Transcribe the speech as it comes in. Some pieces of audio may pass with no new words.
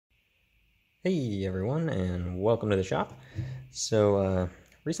Hey everyone, and welcome to the shop.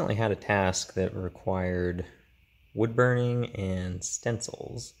 Recently had a task that required wood burning and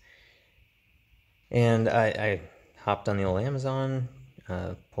stencils. And I hopped on the old Amazon,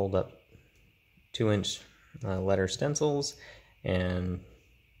 pulled up 2-inch letter stencils, and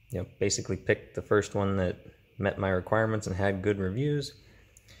basically picked the first one that met my requirements and had good reviews.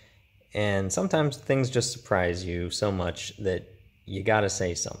 And sometimes things just surprise you so much that you gotta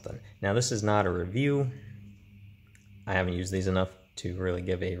say something. Now, this is not a review. I haven't used these enough to really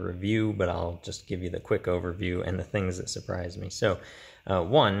give a review, but I'll just give you the quick overview and the things that surprised me. So,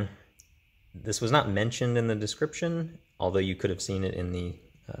 one, this was not mentioned in the description, although you could have seen it in the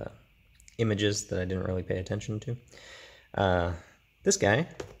images that I didn't really pay attention to. This guy,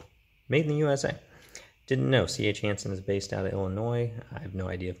 made in the USA. Didn't know C.H. Hanson is based out of Illinois. I have no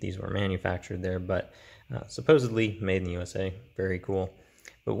idea if these were manufactured there, but supposedly made in the USA. Very cool.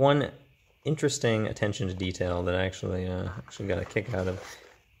 But one interesting attention to detail that I actually got a kick out of: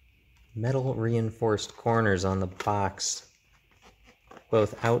 metal reinforced corners on the box,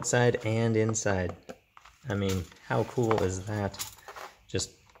 both outside and inside. I mean, how cool is that?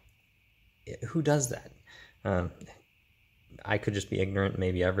 Just, who does that? I could just be ignorant.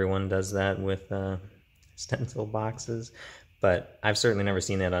 Maybe everyone does that with stencil boxes, but I've certainly never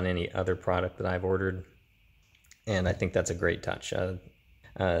seen that on any other product that I've ordered, and I think that's a great touch.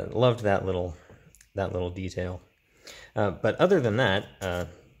 Loved that little detail. But other than that,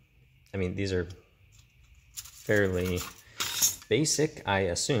 I mean, these are fairly basic, I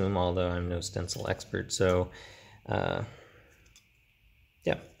assume, although I'm no stencil expert. So yeah,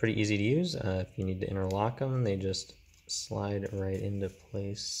 pretty easy to use. If you need to interlock them, they just slide right into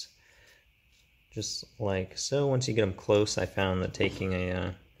place, just like so. Once you get them close, I found that taking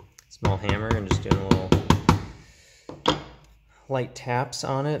a small hammer and just doing a little light taps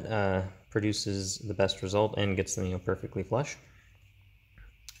on it produces the best result and gets them perfectly flush.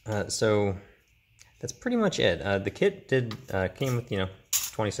 So that's pretty much it. The kit came with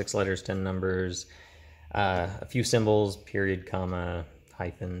 26 letters, 10 numbers, a few symbols, period, comma,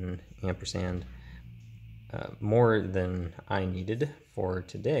 hyphen, ampersand. More than I needed for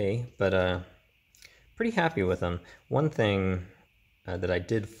today, but pretty happy with them. One thing that I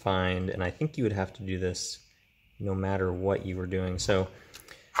did find, and I think you would have to do this no matter what you were doing. So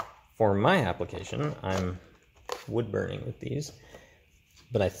for my application, I'm wood burning with these,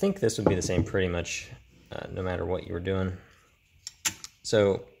 but I think this would be the same pretty much no matter what you were doing.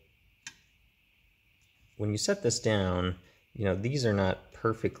 So when you set this down, these are not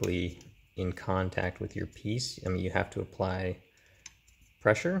perfectly in contact with your piece. I mean, you have to apply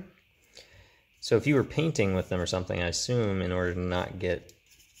pressure. So if you were painting with them or something, I assume in order to not get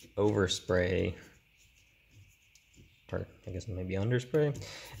overspray, or I guess maybe underspray,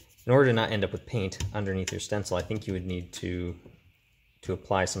 in order to not end up with paint underneath your stencil, I think you would need to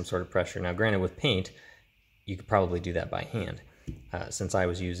apply some sort of pressure. Now, granted, with paint, you could probably do that by hand. Since I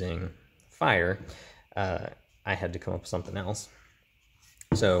was using fire, I had to come up with something else.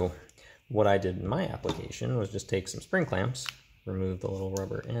 So what I did in my application was just take some spring clamps, remove the little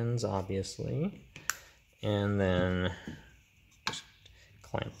rubber ends, obviously, and then just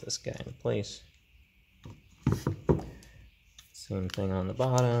clamp this guy into place. Same thing on the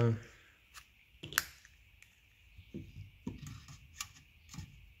bottom.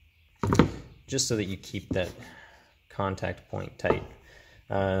 Just so that you keep that contact point tight.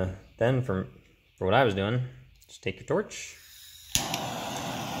 Then for what I was doing, just take your torch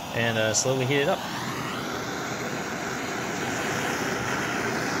and slowly heat it up.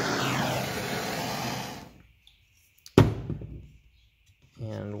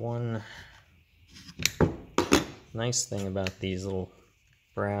 And one nice thing about these little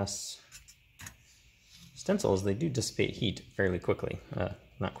brass stencils, they do dissipate heat fairly quickly.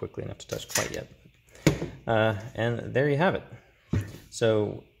 Not quickly enough to touch quite yet. And there you have it.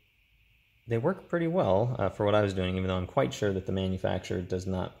 So they work pretty well for what I was doing, even though I'm quite sure that the manufacturer does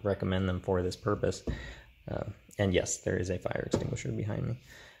not recommend them for this purpose. And yes, there is a fire extinguisher behind me.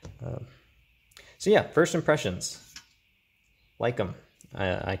 So yeah, first impressions. Like them.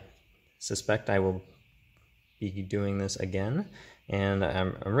 I suspect I will be doing this again, and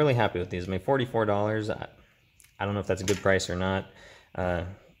I'm really happy with these. I mean, $44, I don't know if that's a good price or not.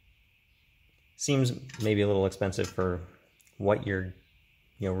 Seems maybe a little expensive for what you're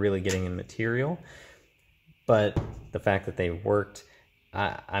really getting in material, but the fact that they worked,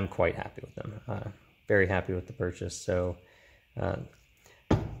 I'm quite happy with them. Very happy with the purchase. So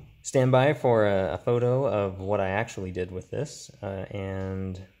stand by for a photo of what I actually did with this,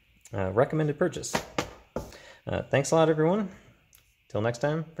 and recommended purchase. Thanks a lot, everyone. Till next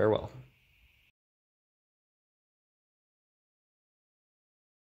time, farewell.